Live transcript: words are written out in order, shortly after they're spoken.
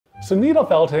So needle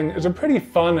felting is a pretty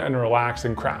fun and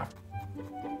relaxing craft.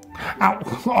 Ow.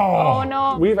 Oh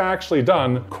no. We've actually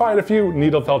done quite a few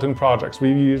needle felting projects.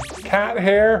 We've used cat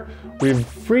hair, we've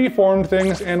free-formed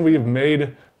things, and we've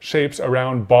made shapes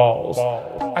around balls.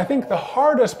 I think the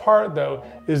hardest part though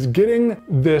is getting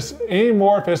this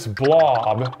amorphous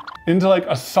blob into like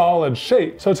a solid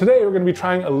shape. So today we're gonna be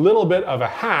trying a little bit of a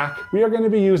hack. We are gonna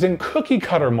be using cookie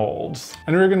cutter molds,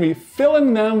 and we're gonna be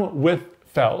filling them with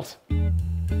felt.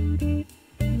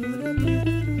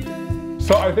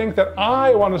 So I think that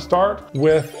I want to start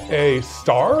with a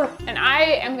star. And I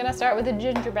am gonna start with a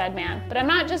gingerbread man. But I'm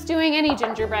not just doing any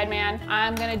gingerbread man.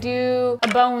 I'm gonna do a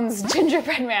bones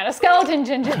gingerbread man, a skeleton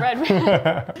gingerbread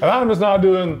man. And I'm just not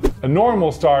doing a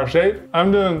normal star shape.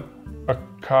 I'm doing a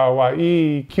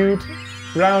kawaii, cute,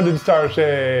 rounded star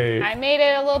shape. I made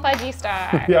it a little budgie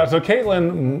star. Yeah, so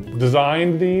Katelyn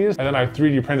designed these and then I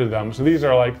 3D printed them. So these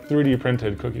are like 3D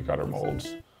printed cookie cutter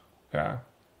molds. Yeah.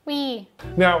 Wee.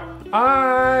 Now,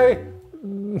 I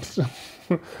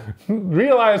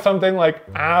realized something like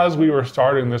as we were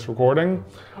starting this recording.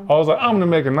 I was like, I'm gonna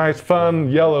make a nice fun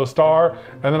yellow star.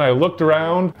 And then I looked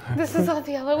around. This is all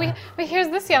the yellow. Wait, here's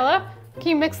this yellow. Can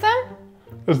you mix them?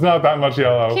 It's not that much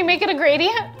yellow. Can you make it a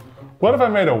gradient? What if I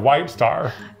made a white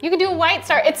star? You could do a white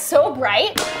star. It's so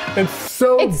bright. It's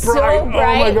so bright. So bright oh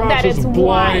my gosh, that it's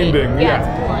blinding. Yeah,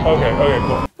 it's blinding. Okay,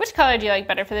 cool. Which color do you like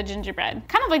better for the gingerbread?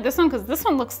 Kind of like this one, because this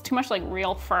one looks too much like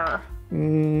real fur.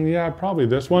 Yeah, probably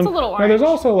this one. It's a little orange. Now, there's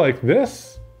also like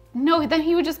this. No, then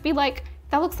he would just be like,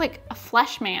 that looks like a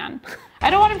flesh man. I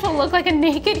don't want him to look like a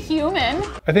naked human.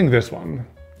 I think this one.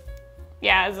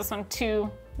 Yeah, is this one too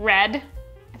red?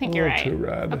 I think you're right. Too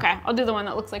red. Okay, I'll do the one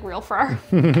that looks like real fur.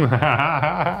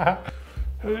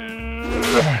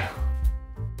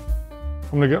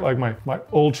 I'm gonna get like my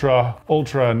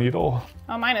ultra needle.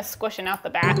 Oh, mine is squishing out the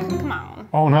back. Come on.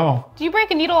 Oh no. Did you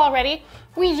break a needle already?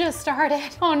 We just started.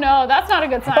 Oh no, that's not a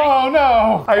good sign. Oh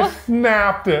no, I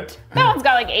snapped it. That one's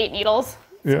got like 8 needles.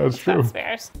 Yeah, it's true. That's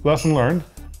spares. Lesson learned.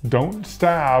 Don't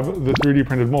stab the 3D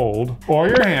printed mold or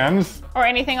your hands. Or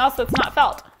anything else that's not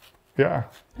felt. Yeah.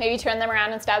 Maybe turn them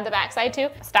around and stab the backside too.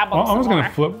 Stab them I'm just gonna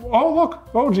flip. Oh look.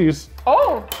 Oh geez.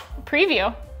 Oh,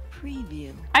 preview.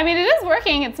 Preview. I mean, it is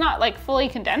working. It's not like fully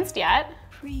condensed yet.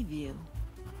 Preview.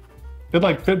 It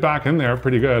like fit back in there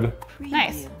pretty good. Preview.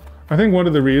 Nice. I think one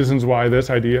of the reasons why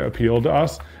this idea appealed to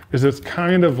us is it's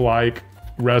kind of like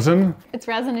resin. It's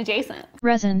resin adjacent.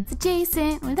 Resin.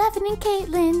 Adjacent with Evan and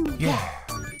Katelyn. Yeah.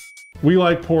 We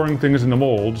like pouring things into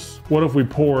molds. What if we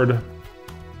poured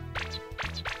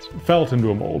felt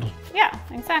into a mold? Yeah,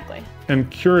 exactly. And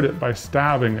cured it by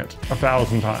stabbing it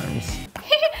 1,000 times.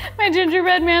 My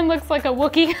gingerbread man looks like a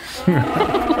Wookiee.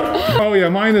 Oh yeah,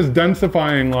 mine is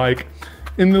densifying like,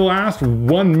 in the last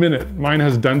 1 minute, mine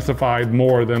has densified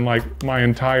more than like my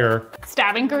entire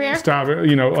Stabbing career?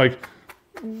 you know, like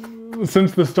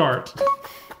since the start.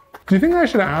 Do you think I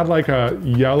should add like a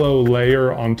yellow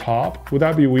layer on top? Would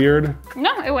that be weird?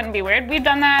 No, it wouldn't be weird. We've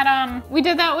done that, we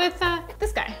did that with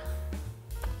this guy.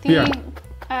 The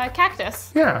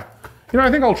cactus. Yeah. You know, I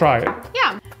think I'll try it.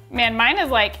 Yeah. Man, mine is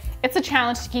like, it's a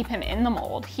challenge to keep him in the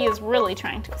mold. He is really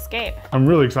trying to escape. I'm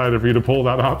really excited for you to pull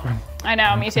that up. I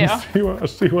know, me too. see what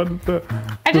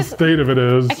the state of it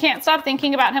is. I can't stop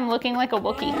thinking about him looking like a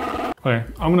Wookiee. Okay,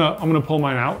 I'm gonna pull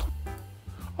mine out.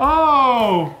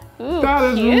 Oh, Ooh, that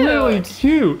is cute. really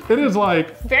cute. It is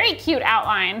like, Very cute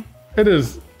outline. it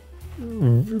is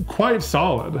quite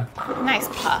solid. Nice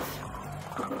puff.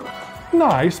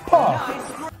 Nice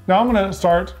puff. Now I'm gonna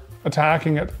start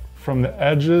attacking it from the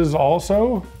edges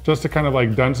also, just to kind of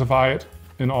like densify it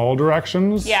in all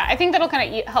directions. Yeah, I think that'll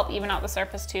kind of help even out the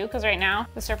surface too, because right now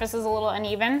the surface is a little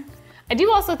uneven. I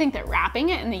do also think that wrapping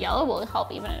it in the yellow will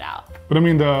help even it out. But I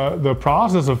mean, the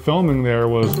process of filming there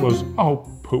was oh,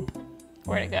 poop.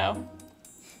 Where'd it go?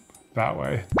 That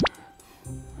way.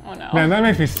 Oh no. Man, that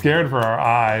makes me scared for our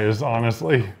eyes,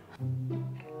 honestly. Do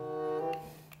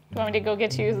you want me to go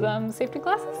get you some safety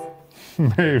glasses?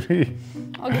 Maybe.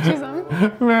 I'll get you some.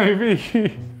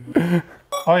 Maybe.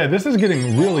 Oh yeah, this is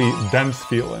getting really dense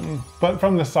feeling. But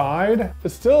from the side,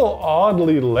 it's still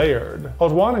oddly layered. I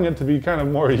was wanting it to be kind of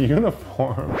more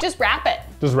uniform. Just wrap it.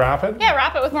 Just wrap it? Yeah,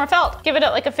 wrap it with more felt. Give it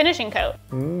like a finishing coat.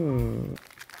 Mm.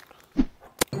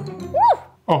 Woo!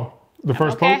 Oh, the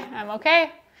first Okay, poke? I'm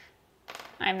okay.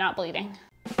 I'm not bleeding.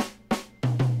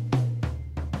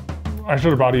 I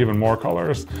should have brought even more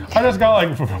colors. I just got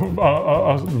like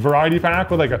a variety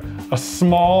pack with like a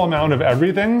small amount of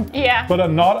everything. Yeah. But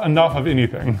not enough of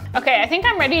anything. Okay, I think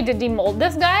I'm ready to demold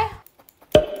this guy.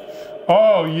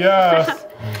 Oh, yes.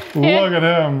 Look at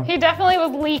him. He definitely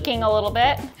was leaking a little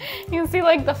bit. You can see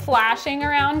like the flashing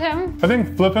around him. I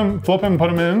think flip him, put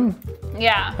him in.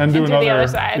 Yeah, And do another, the other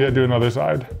side. Yeah, do another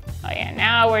side. Oh yeah,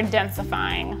 now we're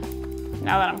densifying.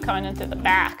 Now that I'm coming into the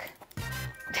back.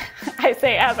 I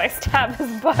say as I stab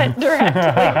his butt directly.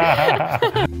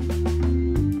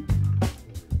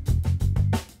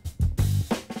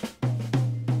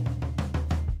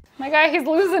 My guy, he's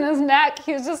losing his neck.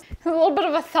 He's a little bit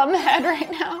of a thumb head right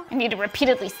now. I need to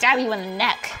repeatedly stab you in the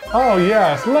neck. Oh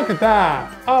yes, look at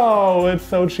that. Oh, it's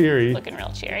so cheery. Looking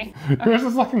real cheery. Yours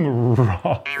is looking rough.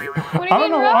 What do you mean I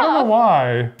don't know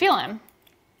why. Feel him.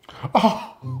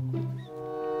 Oh,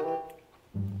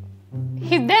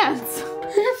 He's dense.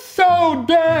 he's so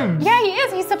dense. Yeah, he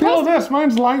is. He's Feel supposed to. this,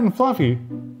 mine's light and fluffy.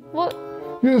 Well,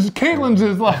 Caitlin's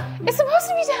is like, it's supposed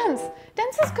to be dense.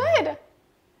 Dense is good.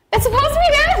 It's supposed to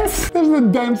be dense. this is the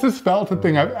densest felted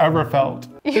thing I've ever felt.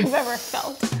 You've ever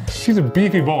felt. He's a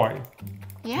beefy boy.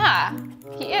 Yeah,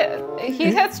 he is.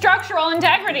 He has structural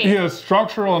integrity. He has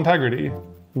structural integrity.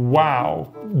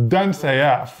 Wow. Dense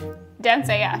AF. Dense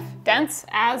AF. Dense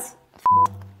as.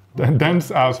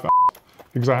 Dense as f.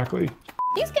 Exactly.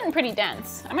 He's getting pretty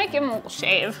dense. I might give him a little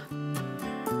shave.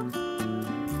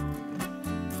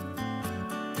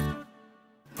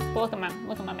 Look at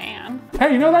my man.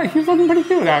 Hey, you know that? He's looking pretty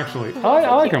cute, actually.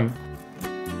 I like him.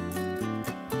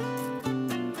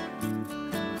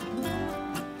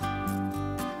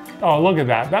 Oh, look at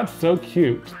that. That's so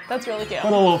cute. That's really cute.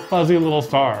 What a little fuzzy little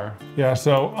star. Yeah,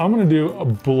 so I'm gonna do a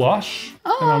blush.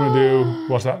 And I'm gonna do,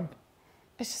 what's that?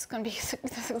 It's just gonna be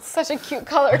such a cute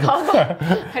color combo.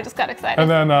 I just got excited. And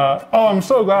then, oh, I'm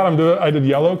so glad I did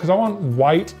yellow because I want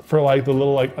white for like the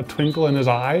little, like a twinkle in his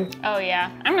eye. Oh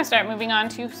yeah, I'm gonna start moving on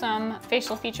to some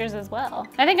facial features as well.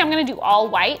 I think I'm gonna do all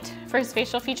white for his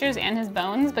facial features and his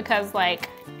bones because like,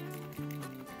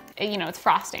 you know, it's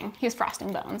frosting. He has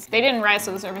frosting bones. They didn't rise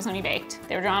to the surface when he baked.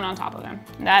 They were drawn on top of him.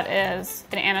 That is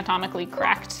an anatomically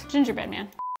correct gingerbread man.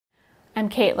 I'm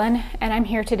Katelyn, and I'm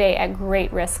here today at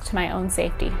great risk to my own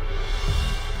safety.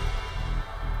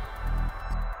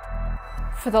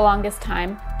 For the longest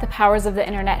time, the powers of the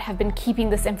internet have been keeping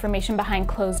this information behind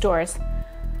closed doors.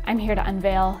 I'm here to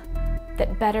unveil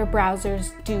that better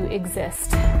browsers do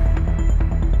exist.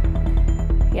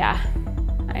 Yeah,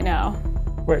 I know.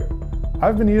 Wait,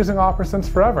 I've been using Opera since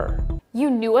forever. You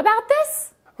knew about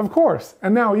this? Of course,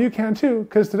 and now you can too,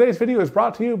 because today's video is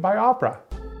brought to you by Opera.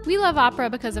 We love Opera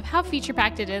because of how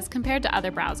feature-packed it is compared to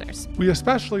other browsers. We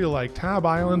especially like tab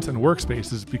islands and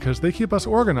workspaces because they keep us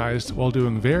organized while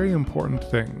doing very important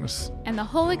things. And the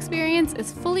whole experience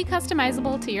is fully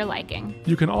customizable to your liking.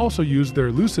 You can also use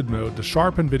their Lucid mode to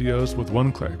sharpen videos with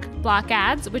one click. Block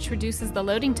ads, which reduces the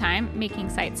loading time,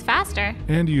 making sites faster.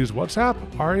 And use WhatsApp,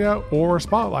 Aria, or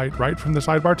Spotlight right from the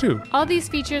sidebar too. All these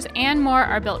features and more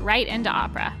are built right into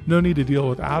Opera. No need to deal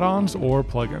with add-ons or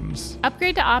plugins.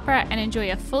 Upgrade to Opera and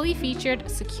enjoy a fully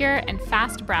featured, secure, and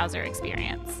fast browser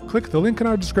experience. Click the link in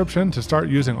our description to start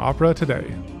using Opera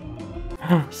today.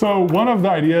 So one of the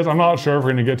ideas, I'm not sure if we're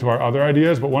gonna get to our other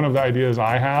ideas, but one of the ideas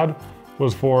I had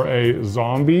was for a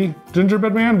zombie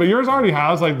gingerbread man, but yours already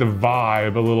has like the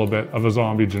vibe a little bit of a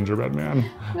zombie gingerbread man.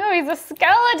 No, he's a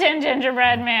skeleton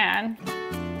gingerbread man.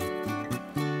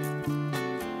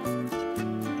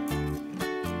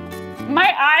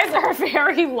 My eyes are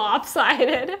very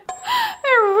lopsided.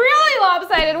 They're really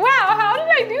lopsided. Wow, how did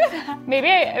I do that? Maybe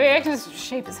I can just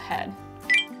shape his head.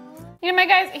 You know, my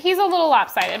guys, he's a little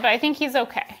lopsided, but I think he's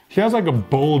okay. He has like a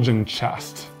bulging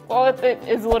chest. Well, it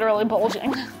is literally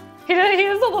bulging. He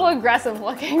is a little aggressive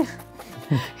looking.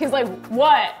 He's like,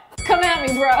 what? Come at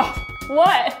me, bro.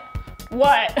 What?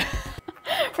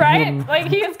 Right? Like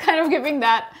he is kind of giving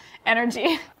that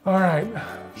energy. All right,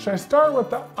 should I start with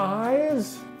the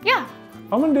eyes? Yeah.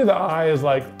 I'm gonna do the eyes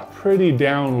like pretty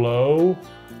down low,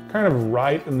 kind of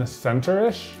right in the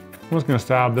center-ish. I'm just gonna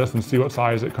stab this and see what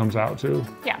size it comes out to.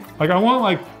 Yeah. Like I want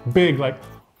like big, like.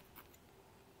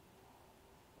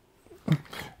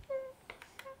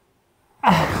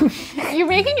 You're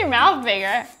making your mouth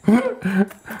bigger. Like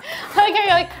how you're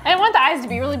like, I want the eyes to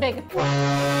be really big.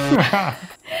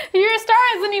 Your star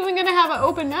isn't even gonna have an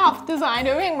open mouth design.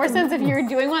 It would make more sense if you were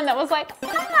doing one that was like,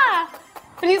 ah.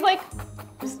 But he's like,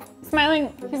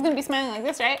 smiling, he's gonna be smiling like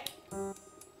this, right?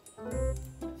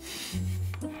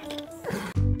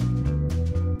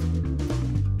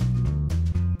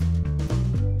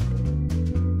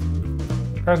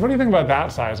 Guys, what do you think about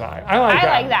that size eye? I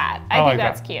like that. I think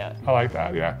that's cute. I like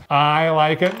that, yeah. I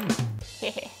like it.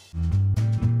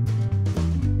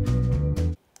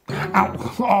 Ow.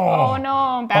 Oh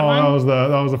no, bad one.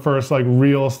 That was the first like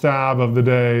real stab of the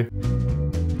day.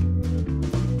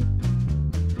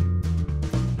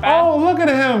 at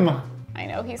him. I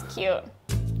know, he's cute.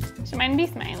 Should mine be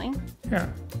smiling? Yeah.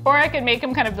 Or I could make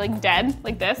him kind of like dead,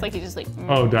 like this, like he's just like.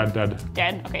 Oh, dead.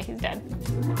 Dead, okay, he's dead.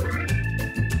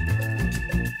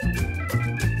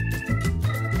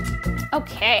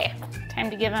 Okay, time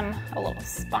to give him a little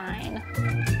spine.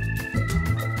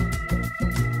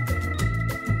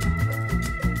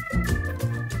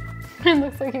 It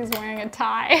looks like he's wearing a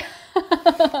tie.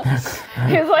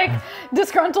 He's like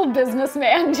disgruntled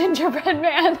businessman, gingerbread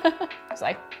man. He's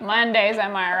like, Mondays,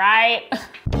 am I right?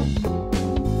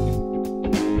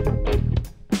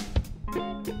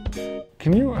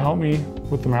 Can you help me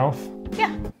with the mouth?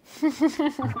 Yeah.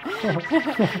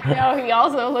 No, he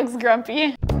also looks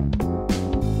grumpy.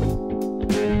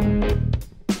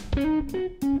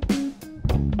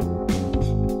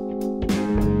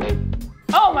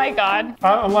 Oh my God.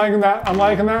 I'm liking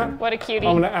that. What a cutie.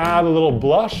 I'm gonna add a little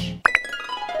blush.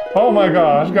 Oh my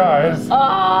gosh, guys.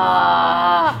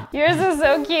 Oh, yours is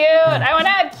so cute. I want to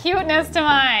add cuteness to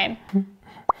mine.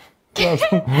 Yeah,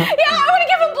 I want to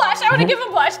give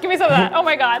him blush. Give me some of that. Oh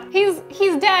my God. He's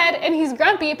dead and he's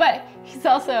grumpy, but he's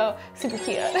also super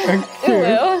cute. Ooh,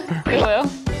 ooh.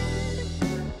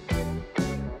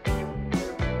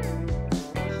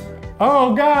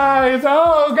 Oh guys,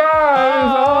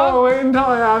 oh wait until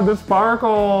I add the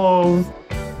sparkles.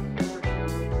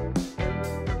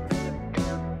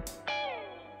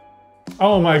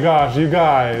 Oh my gosh, you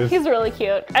guys. He's really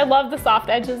cute. I love the soft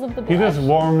edges of the blush. He just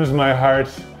warms my heart.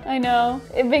 I know.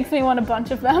 It makes me want a bunch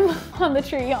of them on the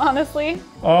tree, honestly.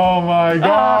 Oh my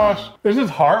gosh. This is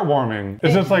heartwarming.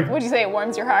 It's just like... Would you say it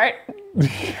warms your heart?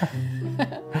 Did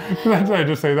I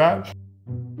just say that?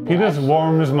 He just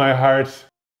warms my heart.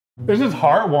 This is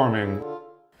heartwarming.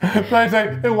 But I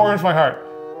say, it warms my heart.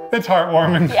 It's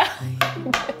heartwarming. Yeah.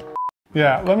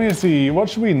 Yeah, let me see. What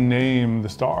should we name the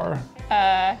star?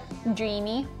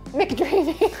 Dreamy.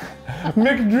 McDreamy.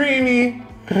 McDreamy.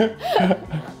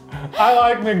 I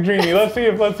like McDreamy. Let's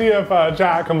see if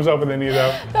chat comes up with any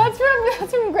though. That's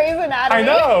from Grey's Anatomy. I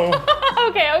know.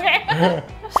 Okay.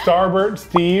 Starbert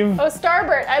Steve. Oh,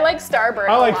 Starbert. I like Starbert.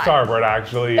 I like Starbert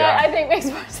actually. That yeah. I think makes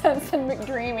more sense than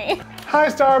McDreamy. Hi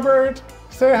Starbert.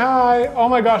 Say hi. Oh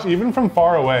my gosh, even from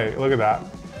far away. Look at that.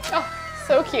 Oh,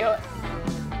 so cute.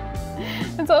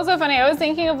 It's also funny, I was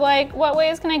thinking of like, what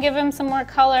ways can I give him some more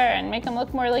color and make him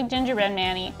look more like Gingerbread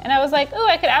Man-y? And I was like, ooh,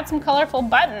 I could add some colorful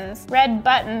buttons, red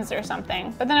buttons or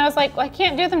something. But then I was like, well, I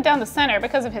can't do them down the center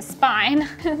because of his spine.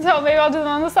 So maybe I'll do them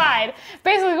on the side.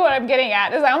 Basically what I'm getting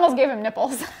at is I almost gave him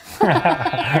nipples.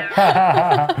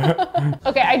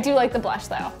 Okay, I do like the blush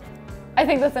though. I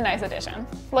think that's a nice addition.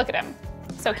 Look at him,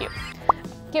 so cute.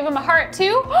 Give him a heart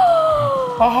too.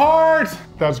 A heart!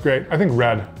 That's great. I think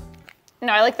red.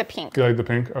 No, I like the pink. You like the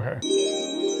pink? Okay.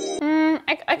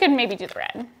 I could maybe do the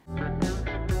red.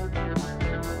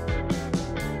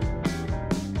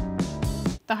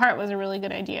 The heart was a really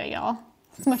good idea, y'all.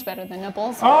 It's much better than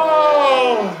nipples.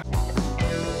 Oh!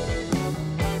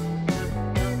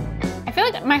 I feel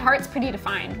like my heart's pretty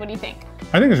defined. What do you think?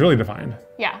 I think it's really defined.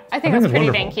 Yeah, I think that's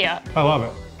pretty dang cute. I love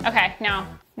it. Okay, now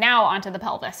onto the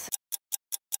pelvis.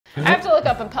 I have to look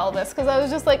up a pelvis because I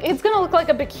was just like, it's gonna look like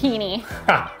a bikini.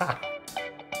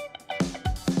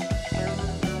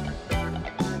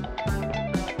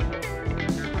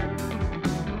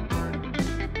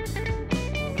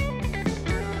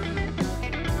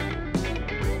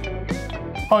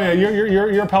 Oh yeah,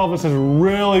 your pelvis is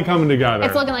really coming together.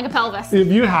 It's looking like a pelvis. If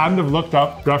you hadn't have looked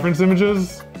up reference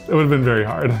images, it would have been very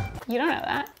hard. You don't know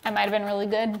that. I might have been really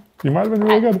good. You might have been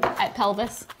really good. At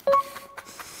pelvis.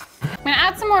 I'm gonna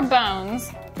add some more bones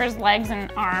for his legs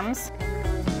and arms.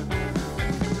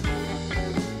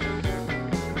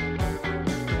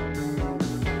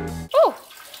 Ooh,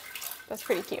 that's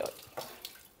pretty cute.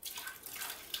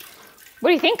 What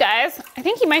do you think, guys? I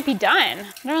think he might be done. I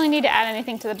don't really need to add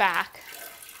anything to the back.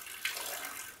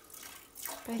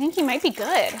 But I think he might be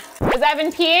good. Is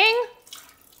Evan peeing?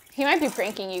 He might be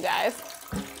pranking you guys.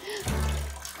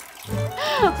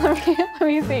 let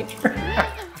me see.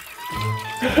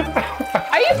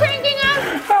 Are you pranking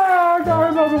us? Ah,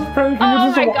 guys, I was just pranking.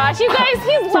 Oh my gosh, you guys,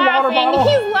 he's laughing.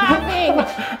 He's laughing.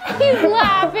 He's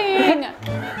laughing.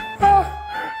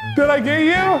 Did I get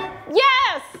you?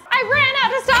 Yes! I ran out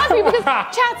to stop you because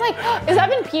chat's like, is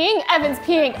Evan peeing? Evan's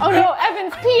peeing. Oh no,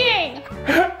 Evan's peeing.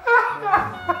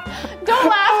 Don't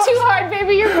laugh too hard,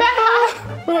 baby, you're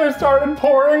bad. When I started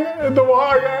pouring the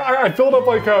water, I filled up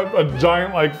like a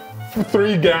giant, like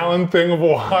 3-gallon thing of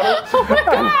water. Oh my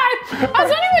God, I was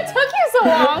wondering what took you so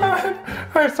long.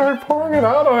 I started pouring it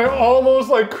out and I almost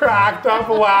like cracked up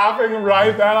laughing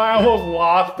right then. I almost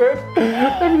lost it.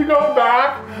 If you go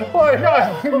back, like,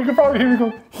 you can probably hear me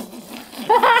go.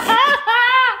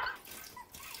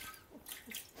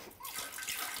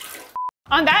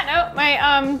 On that note,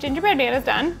 my gingerbread man is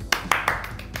done.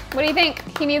 What do you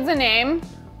think? He needs a name.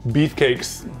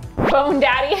 Beefcakes. Bone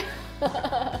Daddy.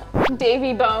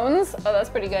 Davy Bones. Oh, that's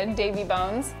pretty good. Davy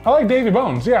Bones. I like Davy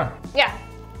Bones, yeah. Yeah,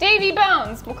 Davy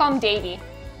Bones. We'll call him Davy.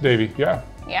 Davy, yeah.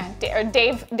 Yeah, or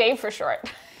Dave for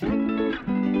short.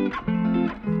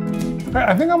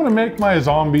 I think I'm gonna make my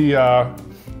zombie, my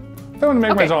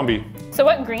zombie. So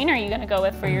what green are you gonna go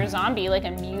with for your zombie? Like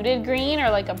a muted green or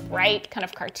like a bright kind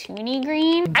of cartoony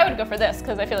green? I would go for this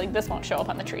because I feel like this won't show up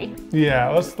on the tree. Yeah,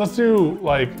 let's do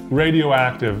like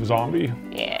radioactive zombie.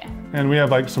 Yeah. And we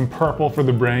have like some purple for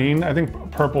the brain. I think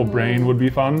purple brain would be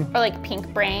fun. Or like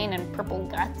pink brain and purple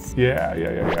guts. Yeah.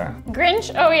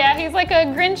 Grinch, oh yeah, he's like a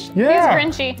Grinch. Yeah.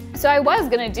 He's Grinchy. So I was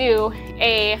gonna do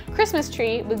a Christmas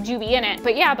tree with Joobie in it.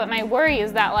 But yeah, but my worry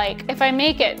is that like, if I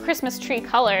make it Christmas tree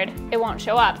colored, it won't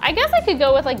show up. I guess I could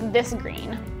go with like this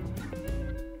green.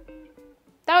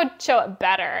 That would show it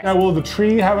better. Now, will the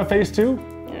tree have a face too?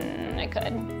 I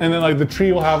could. And then like the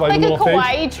tree will have like a little face.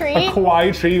 Like a Kawaii tree? A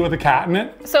Kawaii tree with a cat in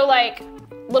it. So like,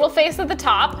 little face at the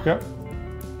top. Yep.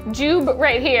 Joob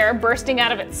right here, bursting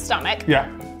out of its stomach. Yeah.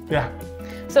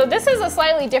 So this is a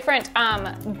slightly different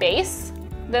base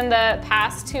than the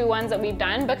past two ones that we've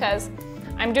done because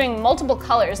I'm doing multiple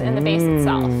colors in the base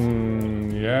itself.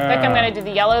 Yeah. Like I'm gonna do the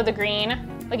yellow, the green,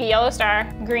 like a yellow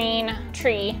star, green,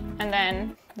 tree, and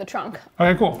then the trunk.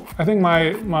 Okay, cool. I think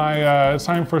it's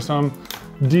time for some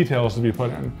details to be put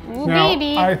in. Ooh, now,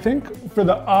 baby. I think for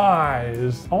the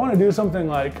eyes, I want to do something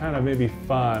like kind of maybe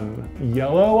fun.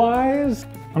 Yellow eyes?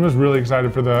 I'm just really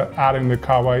excited for adding the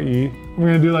Kawaii. I'm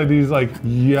gonna do like these like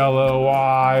yellow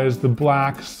eyes, the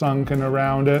black sunken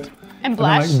around it. And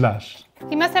blush. And then, like, blush.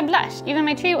 He must have blush. Even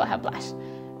my tree will have blush.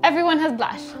 Everyone has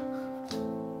blush.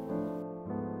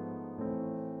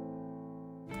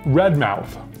 Red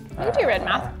mouth. You do red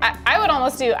mouth. I would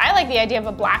almost do, I like the idea of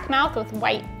a black mouth with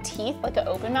white teeth, like an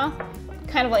open mouth.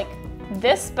 Kind of like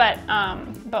this, but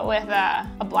with a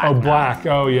black mouth. Black.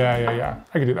 Oh, yeah.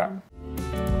 I could do that.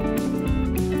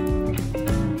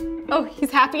 Oh, he's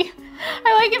happy.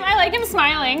 I like him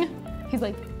smiling. He's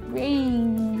like,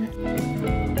 brain.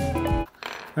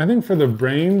 I think for the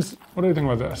brains, what do you think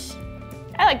about this?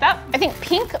 I like that. I think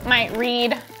pink might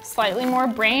read slightly more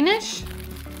brainish.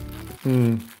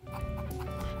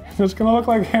 It's gonna look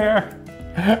like hair.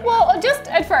 Well, just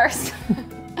at first.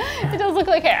 It does look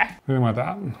like hair. What do you think about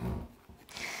that?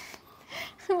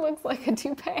 It looks like a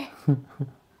toupee.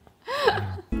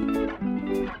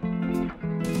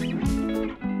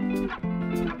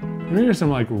 Maybe there's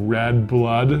some like red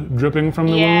blood dripping from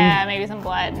the wound. Yeah, maybe some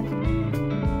blood.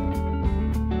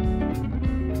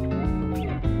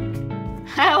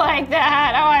 I like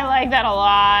that. Oh, I like that a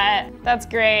lot. That's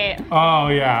great. Oh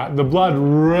yeah, the blood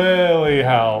really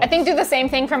helps. I think do the same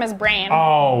thing from his brain.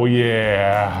 Oh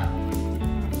yeah.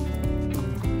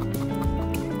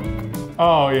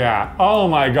 Oh yeah. Oh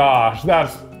my gosh,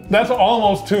 that's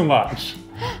almost too much.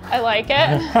 I like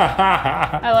it.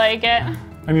 I like it.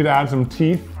 I need to add some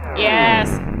teeth.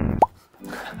 Yes.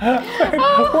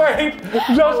 Wait,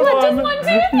 just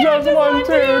one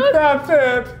tooth. That's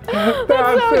it.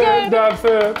 That's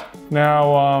it.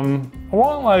 Now, I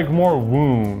want like more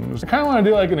wounds. I kind of want to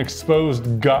do like an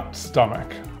exposed gut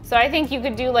stomach. So I think you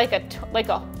could do like a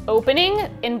opening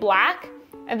in black,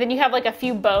 and then you have like a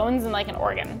few bones and like an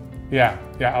organ. Yeah, I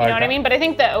like that. You know what I mean? But I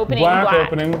think the opening black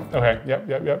opening. Okay,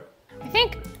 yep. I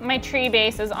think my tree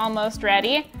base is almost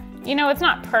ready. You know, it's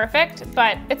not perfect,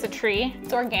 but it's a tree.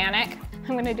 It's organic.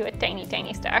 I'm gonna do a tiny,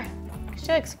 tiny star.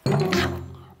 She looks.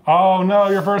 Oh no,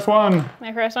 your first one.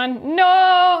 My first one.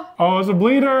 No! Oh, it's a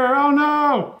bleeder. Oh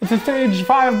no! It's a stage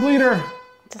 5 bleeder.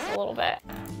 Just a little bit.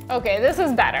 Okay, this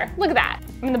is better. Look at that.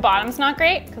 I mean, the bottom's not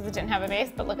great because it didn't have a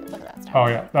base, but look at that star. Oh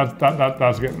yeah,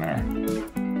 that's getting there.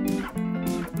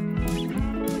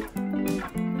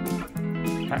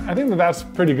 I think that's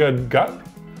pretty good gut.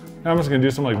 Now I'm just gonna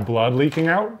do some like blood leaking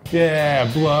out.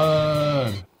 Yeah,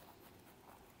 blood.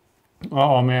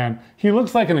 Oh man, he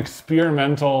looks like an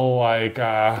experimental like.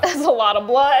 That's a lot of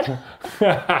blood.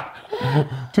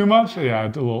 Too much? Yeah, a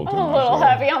little too much. A little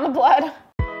heavy on the blood.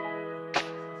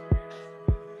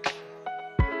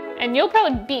 And you'll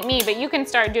probably beat me, but you can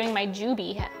start doing my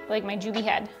Joobie, like my Joobie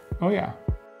head. Oh yeah.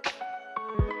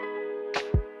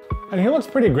 And he looks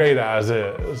pretty great as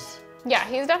is. Yeah,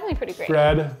 he's definitely pretty great.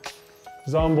 Fred,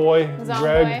 Zomboy,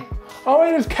 Greg. Oh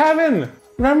wait, it's Kevin.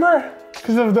 Remember?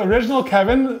 Because of the original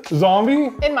Kevin, zombie.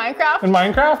 In Minecraft? In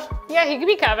Minecraft? Yeah, he could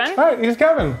be Kevin. All right, he's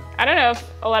Kevin. I don't know if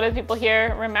a lot of people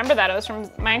here remember that. It was from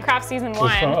Minecraft Season 1. It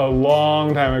was from a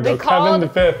long time ago. Kevin the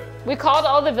 5th. Yeah. We called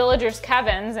all the villagers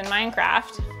Kevins in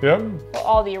Minecraft. Yep. Well,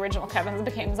 all the original Kevins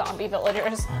became zombie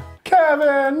villagers.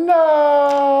 Kevin,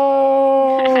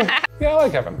 no! Yeah, I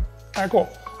like Kevin. All right, cool.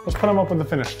 Let's put him up with the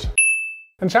finished.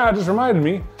 And Chad just reminded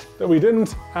me that we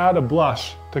didn't add a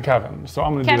blush to Kevin, so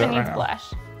I'm gonna do that right now. Kevin needs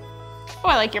blush. Oh,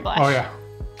 I like your blush. Oh yeah.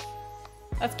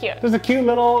 That's cute. There's a cute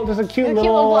little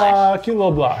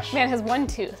blush. Man, his one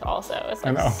tooth also is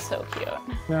like so cute.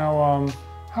 Now,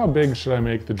 how big should I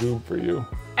make the Joob for you?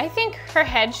 I think her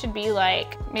head should be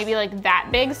like, maybe like that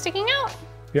big sticking out.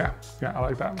 Yeah, I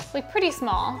like that. Like pretty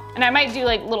small. And I might do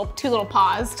like two little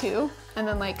paws too. And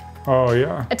then like oh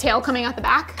yeah, a tail coming out the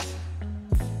back.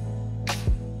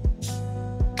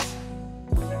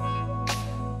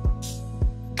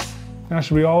 Now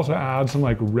should we also add some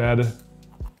like red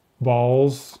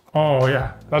balls? Oh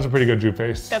yeah, that's a pretty good Joob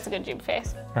face. That's a good Joob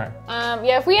face. All right.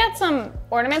 Yeah, if we add some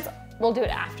ornaments, we'll do it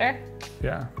after.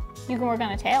 Yeah. You can work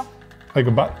on a tail. Like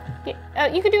a butt? Yeah,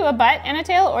 you could do a butt and a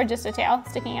tail, or just a tail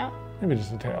sticking out. Maybe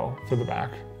just a tail for the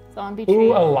back. Zombie tree.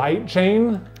 Ooh, a light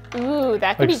chain? Ooh,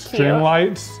 that could be cute. Like string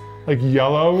lights, like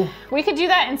yellow. We could do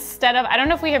that instead of, I don't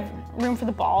know if we have room for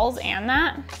the balls and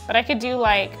that, but I could do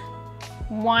like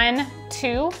 1,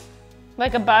 2,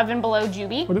 like above and below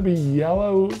Joobie. Would it be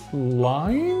yellow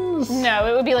lines? No,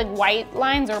 it would be like white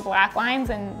lines or black lines,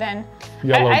 and then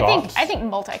yellow dots. I think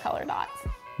multicolored dots.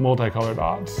 Multicolored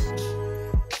dots.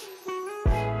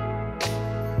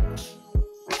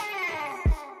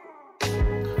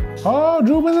 Oh,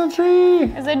 Joob in the tree!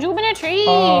 There's a Joob in a tree!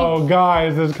 Oh,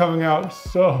 guys, this is coming out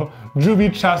so...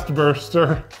 Joobie chest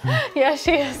burster. Yeah,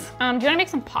 she is. Do you want to make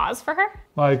some paws for her?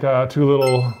 Like two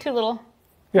little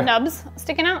nubs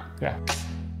sticking out? Yeah.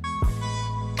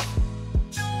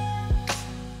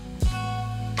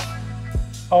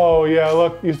 Oh yeah,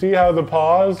 look, you see how the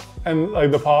paws, and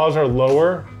like the paws are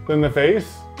lower than the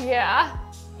face? Yeah.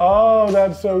 Oh,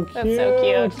 that's so cute. That's so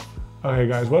cute. Okay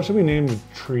guys, what should we name the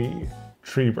tree?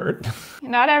 Tree Bert.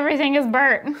 Not everything is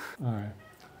Bert. All right.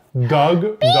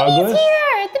 Douglas? Baby's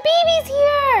here! The baby's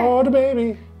here! Oh, the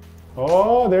baby.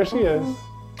 Oh, there she is.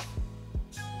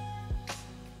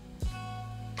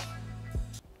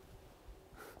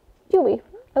 Joobie,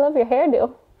 I love your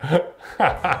hairdo.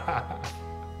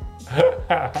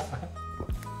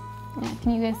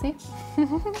 Can you guys see?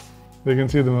 They can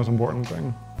see the most important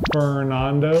thing.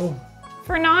 Fernando.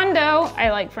 Fernando.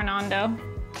 I like Fernando.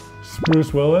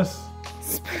 Spruce Willis.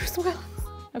 Spruce Willis.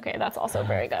 Okay, that's also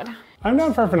very good. I'm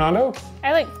down for Fernando.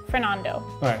 I like Fernando.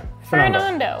 All right,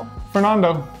 Fernando.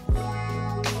 Fernando.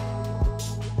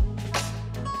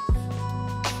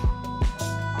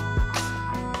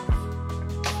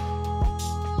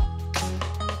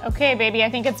 Okay, baby, I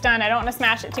think it's done. I don't want to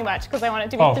smash it too much because I want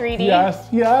it to be 3D. Yes,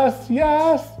 yes,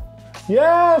 yes.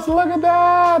 Yes, look at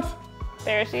that.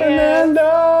 There she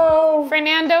Fernando. is.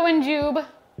 Fernando and Joob,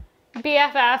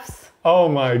 BFFs. Oh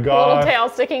my God. Little tail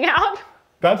sticking out.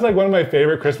 That's like one of my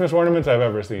favorite Christmas ornaments I've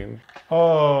ever seen.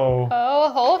 Oh. Oh,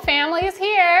 the whole family is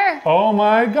here. Oh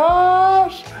my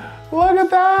gosh. Look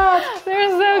at that. They're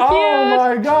so cute. Oh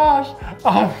my gosh.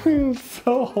 Oh, he's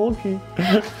so hulky.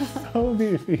 So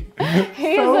beefy.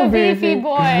 He's so a beefy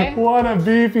boy. What a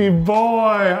beefy boy.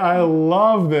 I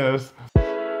love this.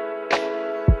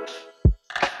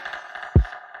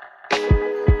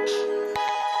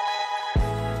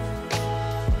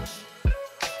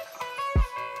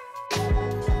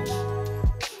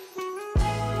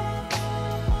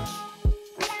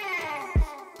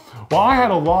 Well, I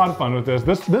had a lot of fun with this.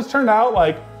 This turned out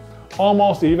like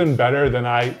almost even better than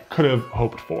I could have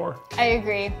hoped for. I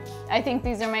agree. I think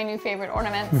these are my new favorite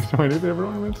ornaments. These are my new favorite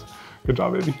ornaments. Good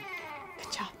job, baby.